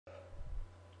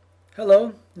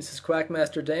Hello, this is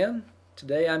Quackmaster Dan.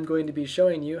 Today I'm going to be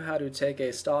showing you how to take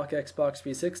a stock Xbox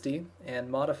 360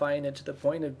 and modifying it to the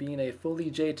point of being a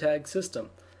fully JTAG'd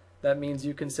system. That means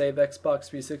you can save Xbox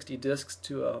 360 discs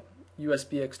to a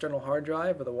USB external hard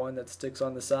drive or the one that sticks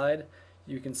on the side.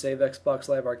 You can save Xbox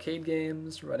Live Arcade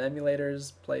games, run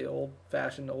emulators, play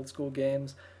old-fashioned, old-school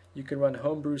games. You can run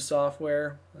homebrew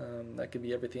software. That could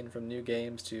be everything from new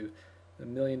games to a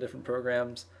million different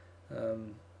programs.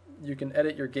 You can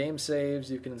edit your game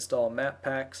saves, you can install map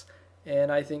packs,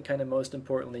 and I think kind of most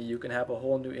importantly you can have a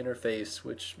whole new interface,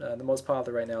 which the most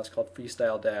popular right now is called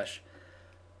Freestyle Dash.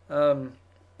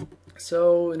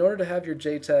 So in order to have your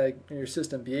JTAG, your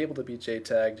system be able to be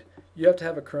JTAG'd, you have to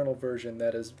have a kernel version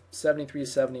that is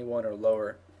 7371 or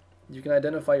lower. You can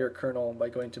identify your kernel by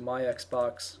going to My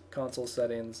Xbox, Console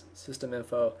Settings, System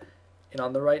Info, and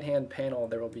on the right hand panel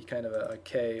there will be kind of a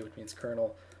K, which means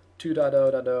kernel,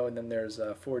 2.0.0, and then there's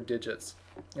 4 digits.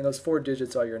 And those 4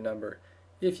 digits are your number.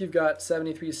 If you've got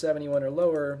 7371 or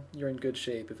lower, you're in good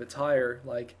shape. If it's higher,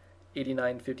 like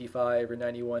 8955 or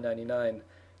 9199,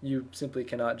 you simply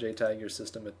cannot JTAG your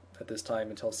system at this time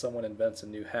until someone invents a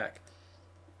new hack.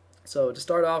 So to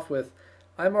start off with,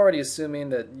 I'm already assuming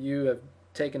that you have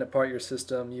taken apart your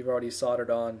system, you've already soldered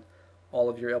on all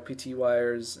of your LPT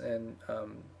wires, and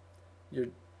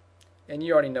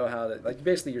you already know how to,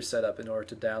 basically you're set up in order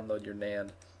to download your NAND.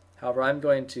 However, I'm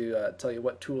going to tell you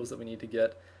what tools that we need to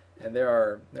get, and there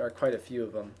are quite a few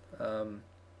of them.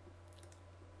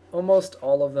 Almost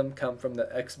all of them come from the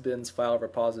xbins file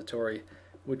repository,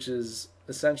 which is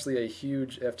essentially a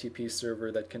huge FTP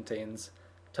server that contains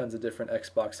tons of different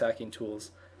Xbox hacking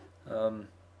tools.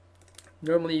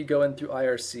 Normally you go in through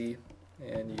IRC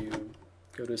and you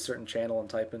go to a certain channel and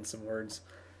type in some words,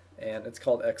 and it's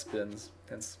called xbins,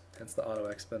 hence the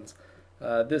auto xbins.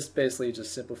 This basically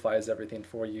just simplifies everything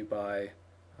for you by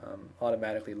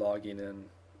automatically logging in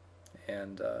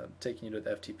and taking you to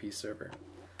the FTP server.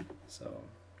 So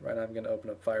right now I'm going to open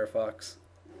up Firefox.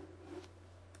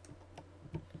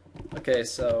 Okay,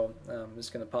 so I'm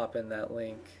just going to pop in that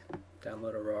link,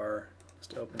 download a RAR,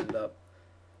 just open it up.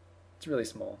 It's really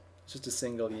small. It's just a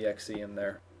single exe in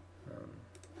there.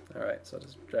 Alright, so I'll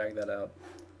just drag that out.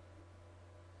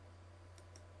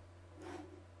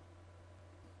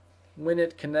 When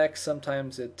it connects,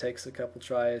 sometimes it takes a couple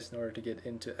tries in order to get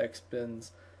into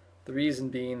xbins. The reason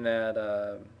being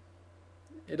that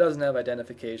it doesn't have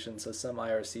identification, so some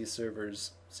IRC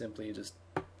servers simply just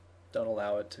don't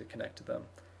allow it to connect to them.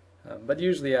 But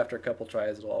usually after a couple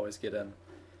tries it'll always get in.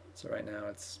 So right now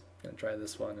it's going to try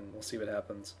this one and we'll see what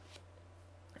happens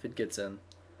if it gets in.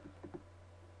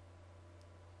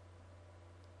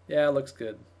 Yeah, it looks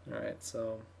good. Alright,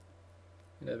 so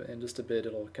in just a bit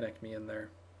it'll connect me in there.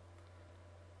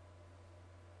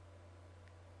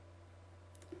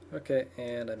 Okay,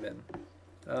 and I'm in.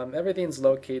 Everything's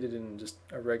located in just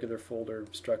a regular folder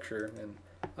structure, and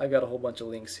I've got a whole bunch of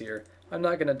links here. I'm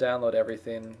not going to download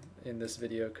everything in this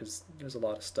video because there's a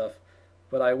lot of stuff,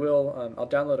 but I will. I'll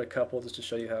download a couple just to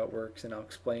show you how it works, and I'll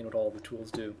explain what all the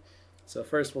tools do. So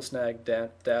first we'll snag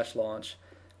Dash Launch.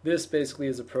 This basically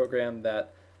is a program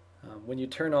that when you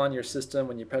turn on your system,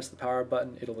 when you press the power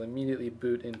button, it'll immediately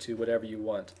boot into whatever you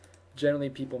want.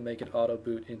 Generally people make it auto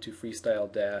boot into Freestyle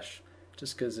Dash,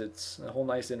 just because it's a whole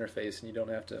nice interface and you don't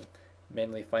have to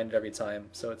manually find it every time.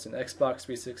 So it's an Xbox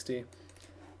 360,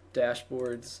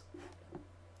 dashboards,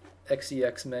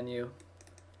 XEX menu,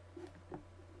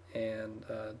 and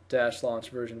Dash Launch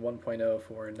version 1.0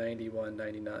 for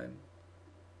 $91.99.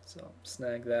 So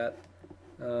snag that.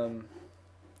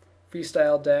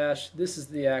 Freestyle Dash, this is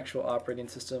the actual operating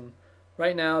system.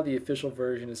 Right now the official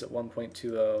version is at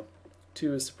 1.20.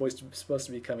 2 is supposed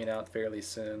to be coming out fairly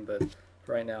soon, but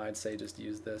right now I'd say just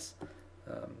use this.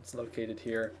 It's located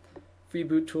here.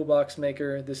 Freeboot Toolbox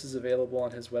Maker, this is available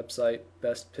on his website,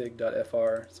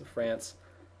 bestpig.fr, so France.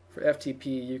 For FTP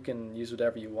you can use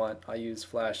whatever you want. I use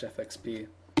Flash FXP.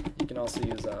 You can also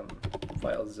use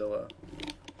FileZilla.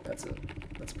 That's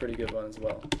a pretty good one as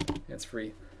well, and it's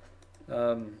free.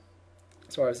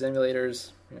 As far as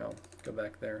emulators, go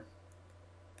back there.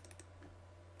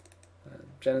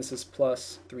 Genesis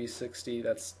Plus 360,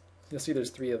 you'll see there's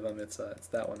 3 of them. It's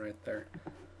that one right there.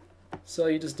 So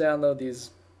you just download these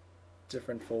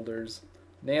different folders.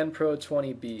 NAND Pro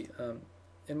 20B.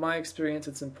 In my experience,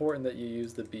 it's important that you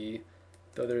use the B,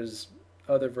 though there's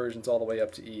other versions all the way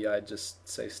up to E. I'd just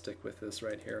say stick with this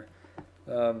right here.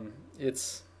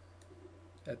 It's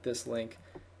at this link.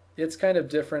 It's kind of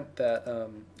different that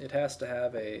it has to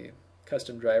have a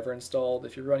custom driver installed.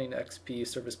 If you're running XP,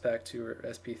 Service Pack 2, or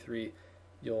SP3,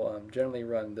 you'll generally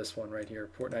run this one right here,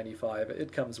 port 95.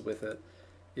 It comes with it.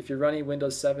 If you're running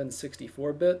Windows 7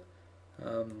 64-bit,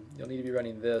 you'll need to be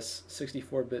running this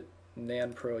 64-bit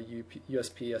NAND Pro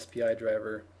USP SPI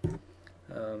driver,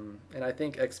 and I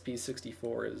think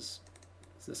XP64 is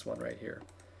this one right here.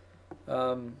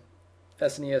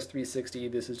 SNES 360,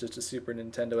 this is just a Super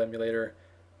Nintendo emulator.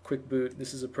 Quick Boot,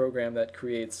 this is a program that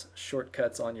creates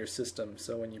shortcuts on your system,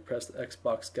 so when you press the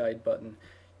Xbox guide button,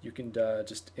 you can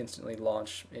just instantly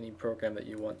launch any program that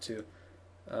you want to.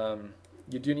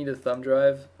 You do need a thumb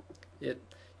drive.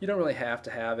 You don't really have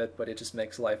to have it, but it just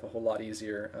makes life a whole lot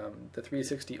easier. The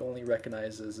 360 only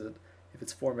recognizes it if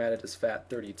it's formatted as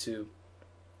FAT32.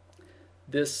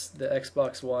 The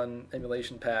Xbox One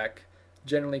emulation pack,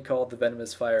 generally called the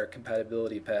Venomous Fire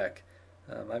compatibility pack.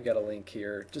 I've got a link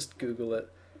here, just Google it.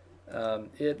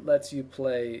 It lets you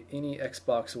play any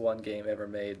Xbox One game ever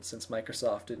made, since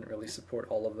Microsoft didn't really support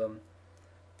all of them.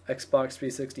 Xbox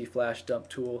 360 Flash Dump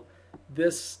Tool.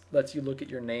 This lets you look at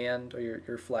your NAND or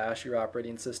your flash, your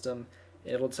operating system.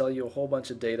 It'll tell you a whole bunch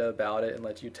of data about it and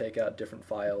let you take out different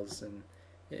files,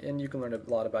 and you can learn a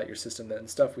lot about your system and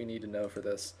stuff we need to know for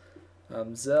this.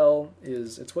 Zell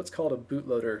it's what's called a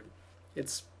bootloader.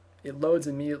 It loads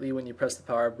immediately when you press the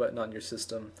power button on your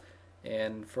system,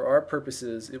 and for our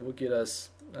purposes it will get us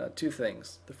two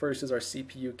things. The first is our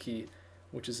CPU key,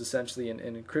 which is essentially an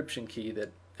encryption key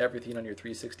that everything on your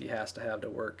 360 has to have to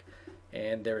work.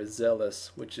 And there is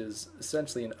Zealous, which is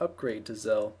essentially an upgrade to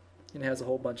Zell, and it has a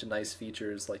whole bunch of nice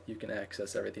features, like you can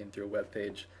access everything through a web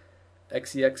page.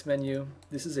 XEX menu,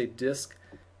 this is a disk.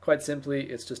 Quite simply,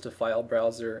 it's just a file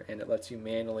browser, and it lets you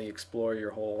manually explore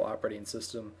your whole operating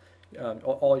system,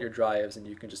 all your drives, and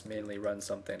you can just manually run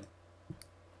something.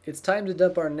 It's time to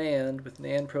dump our NAND with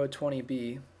NAND Pro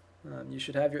 20B. You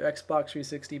should have your Xbox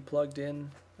 360 plugged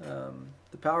in.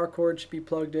 The power cord should be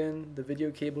plugged in, the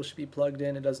video cable should be plugged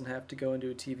in, it doesn't have to go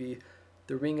into a TV.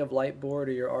 The ring of light board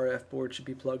or your RF board should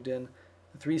be plugged in.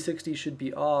 The 360 should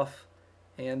be off,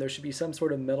 and there should be some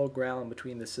sort of metal ground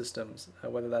between the systems,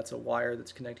 whether that's a wire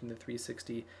that's connecting the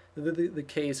 360, the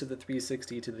case of the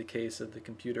 360 to the case of the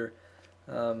computer,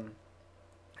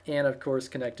 and of course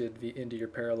connected into your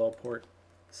parallel port.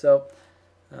 So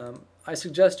I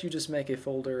suggest you just make a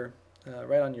folder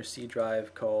right on your C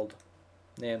drive called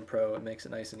NAND Pro. It makes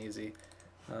it nice and easy.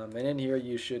 And in here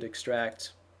you should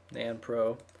extract NAND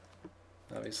Pro,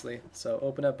 obviously. So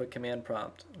open up a command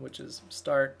prompt, which is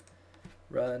start,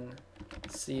 run,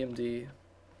 cmd.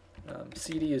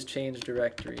 CD is change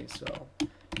directory, so I'll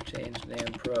change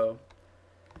NAND Pro.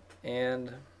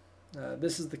 And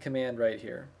this is the command right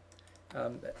here.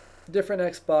 Different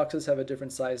Xboxes have a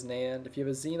different size NAND. If you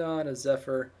have a Xenon, a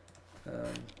Zephyr,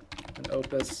 an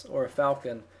Opus, or a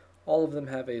Falcon, all of them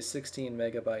have a 16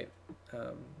 megabyte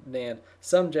NAND.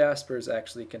 Some Jaspers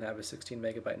actually can have a 16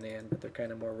 megabyte NAND, but they're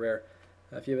kind of more rare.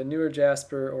 If you have a newer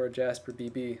Jasper or a Jasper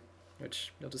BB,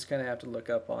 which you'll just kind of have to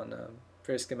look up on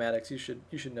various schematics, you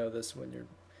should know this you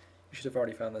should have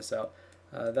already found this out.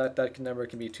 That number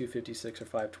can be 256 or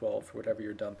 512 for whatever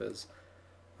your dump is.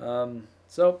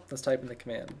 So let's type in the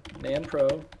command NAND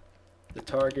Pro. The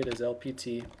target is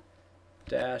LPT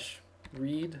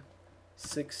 -read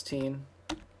 16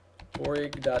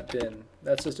 orig.bin.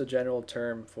 That's just a general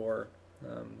term for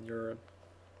your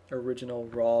original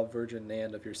raw virgin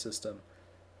NAND of your system.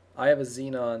 I have a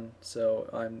Xenon, so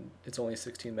it's only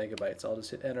 16 megabytes. I'll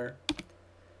just hit enter.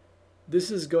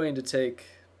 This is going to take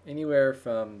anywhere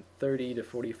from 30 to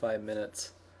 45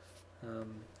 minutes.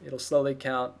 It'll slowly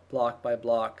count block by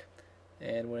block,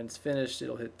 and when it's finished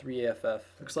it'll hit 3AFF.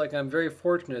 Looks like I'm very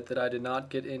fortunate that I did not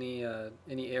get any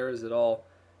errors at all.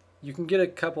 You can get a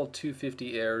couple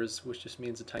 250 errors, which just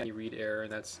means a tiny read error,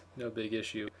 and that's no big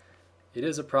issue. It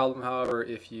is a problem, however,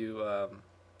 if you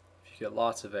get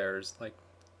lots of errors, like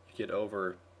you get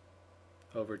over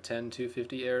 10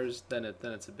 250 errors, then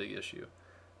it's a big issue.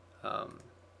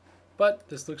 But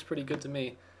this looks pretty good to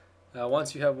me.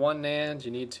 Once you have one NAND,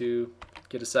 you need to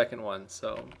get a second one.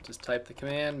 So just type the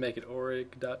command, make it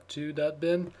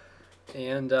orig.2.bin,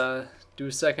 and do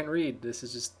a second read. This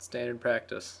is just standard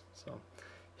practice. So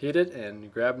hit it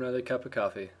and grab another cup of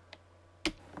coffee.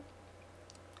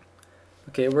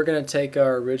 Okay, we're going to take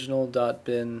our original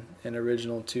 .bin and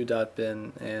original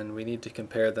 2.bin, and we need to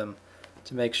compare them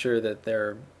to make sure that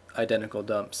they're identical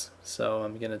dumps. So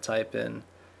I'm going to type in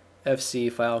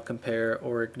fc file compare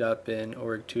orig.bin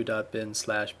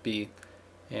orig2.bin/b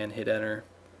and hit enter,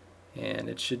 and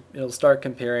it'll start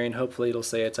comparing. Hopefully it'll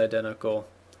say it's identical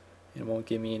and won't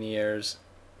give me any errors.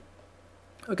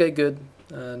 Okay, good.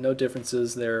 No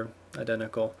differences, they're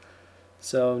identical.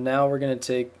 So now we're going to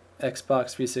take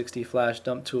Xbox 360 Flash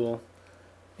Dump Tool,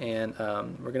 and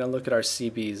we're going to look at our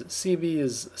CBs. CB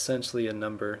is essentially a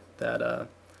number that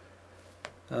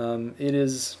it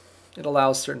is it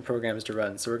allows certain programs to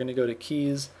run. So we're going to go to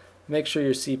keys, make sure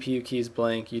your CPU key is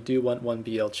blank. You do want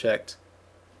 1BL checked.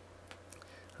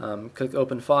 Click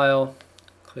open file,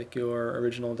 click your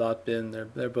original.bin,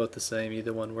 they're both the same,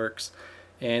 either one works,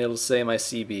 and it'll say my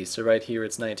CB. So right here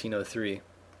it's 1903,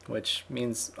 which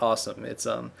means awesome. It's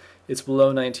below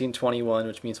 1921,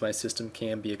 which means my system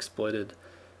can be exploited.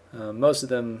 Most of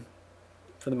them,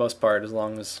 for the most part, as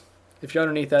long as if you're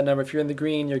underneath that number, if you're in the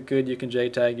green, you're good, you can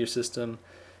JTAG your system.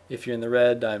 If you're in the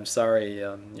red, I'm sorry,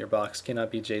 your box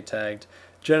cannot be JTAG'd.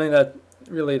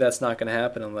 Generally, that's not going to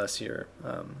happen unless your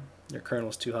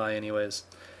kernel's too high anyways.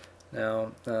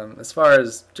 Now, as far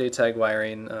as JTAG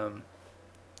wiring,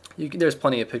 there's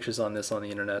plenty of pictures on this on the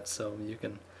internet, so you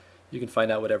can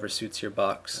find out whatever suits your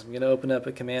box. I'm going to open up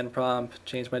a command prompt,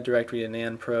 change my directory to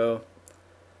NAND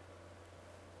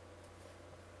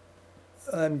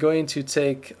I'm going to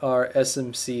take our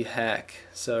SMC hack.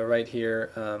 So right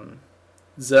here,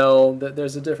 Zell,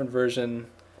 there's a different version.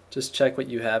 Just check what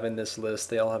you have in this list.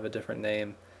 They all have a different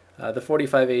name. The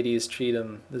 4580s treat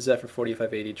them, the Zephyr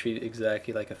 4580 treat it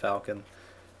exactly like a Falcon.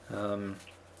 Yeah,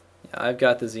 I've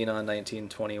got the Xenon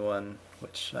 1921,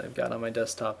 which I've got on my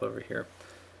desktop over here.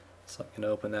 So I'm going to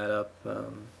open that up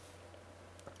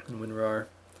in WinRAR,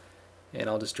 and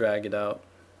I'll just drag it out.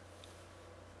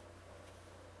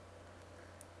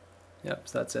 Yep,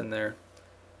 so that's in there.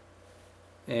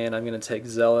 And I'm going to take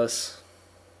Zealous,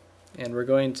 and we're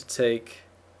going to take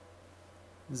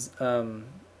Zell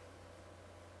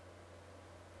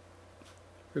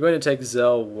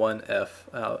 1F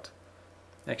out.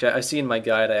 Actually, I see in my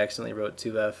guide I accidentally wrote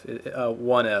 2F.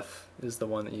 1F is the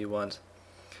one that you want.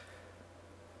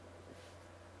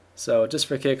 So just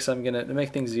for kicks, to make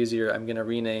things easier, I'm gonna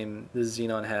rename this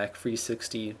Xenon hack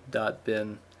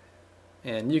free60.bin,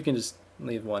 and you can just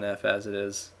leave 1F as it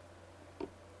is.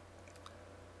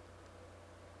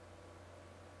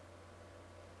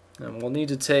 And we'll need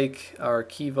to take our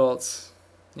key vaults.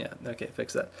 Yeah, okay,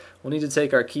 fix that. We'll need to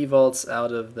take our key vaults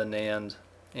out of the NAND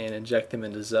and inject them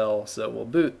into Zell so it will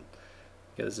boot.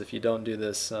 Because if you don't do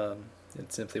this,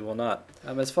 it simply will not.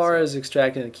 As far as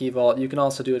extracting the key vault, you can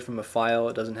also do it from a file.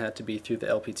 It doesn't have to be through the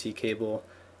LPT cable.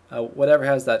 Whatever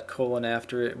has that colon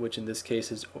after it, which in this case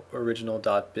is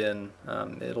original.bin,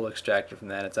 it'll extract it from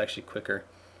that. It's actually quicker.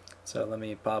 So let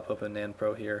me pop open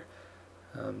NAND here.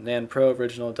 NAND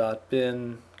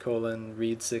original.bin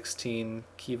read 16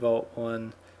 key vault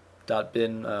 1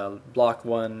 .bin block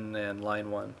 1 and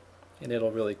line 1, and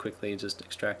it'll really quickly just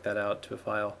extract that out to a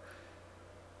file.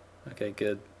 Okay,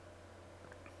 good.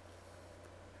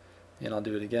 And I'll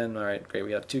do it again. Alright, great,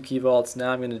 we have 2 key vaults.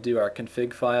 Now I'm going to do our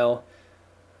config file.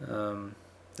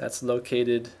 That's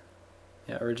located,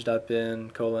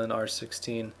 orig.bin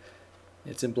R16.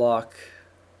 It's in block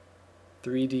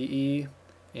 3DE,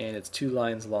 and it's 2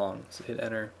 lines long, so hit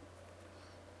enter.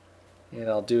 And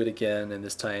I'll do it again, and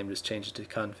this time just change it to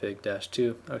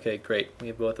config-2. Okay, great, we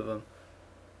have both of them.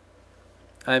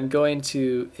 I'm going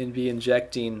to be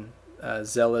injecting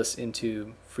Zealous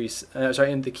into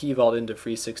the key vault into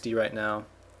free60 right now.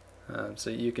 So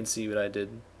you can see what I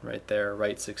did right there.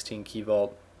 Write 16 key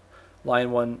vault,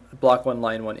 line 1, block 1,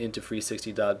 line 1 into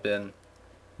free60.bin.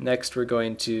 Next, we're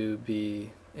going to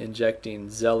be injecting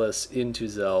Zealous into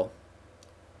Zell.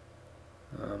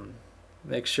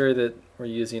 Make sure that we're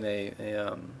using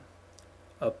a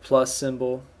plus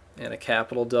symbol and a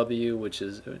capital W, which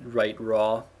is write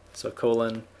raw. So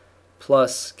colon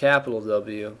plus capital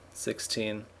W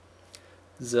 16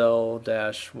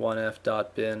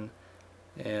 Zell-1F.bin,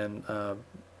 and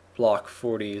block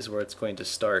 40 is where it's going to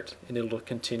start, and it'll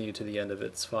continue to the end of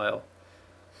its file.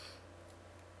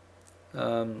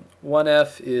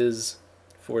 1F is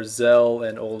for Zell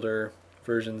and older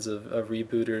versions of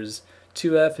rebooters.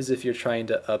 2F is if you're trying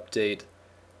to update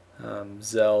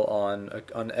Zell on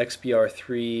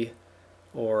XBR3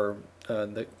 or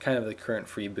the current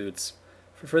free boots.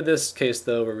 For this case,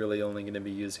 though, we're really only going to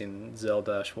be using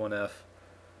Zell-1F.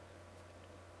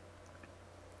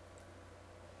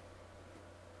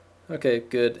 Okay,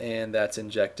 good, and that's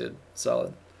injected.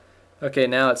 Solid. Okay,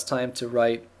 now it's time to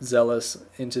write Zealous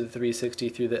into the 360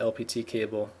 through the LPT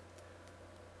cable.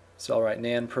 So I'll write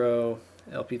NAND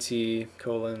LPT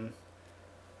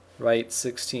write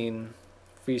 16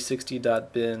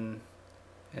 free60.bin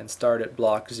and start at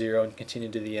block 0 and continue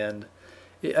to the end.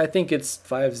 I think it's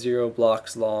 50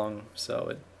 blocks long,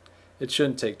 so it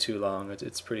shouldn't take too long.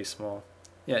 It's pretty small.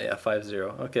 Yeah, 50.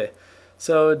 Okay,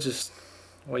 so just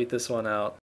wait this one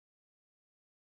out.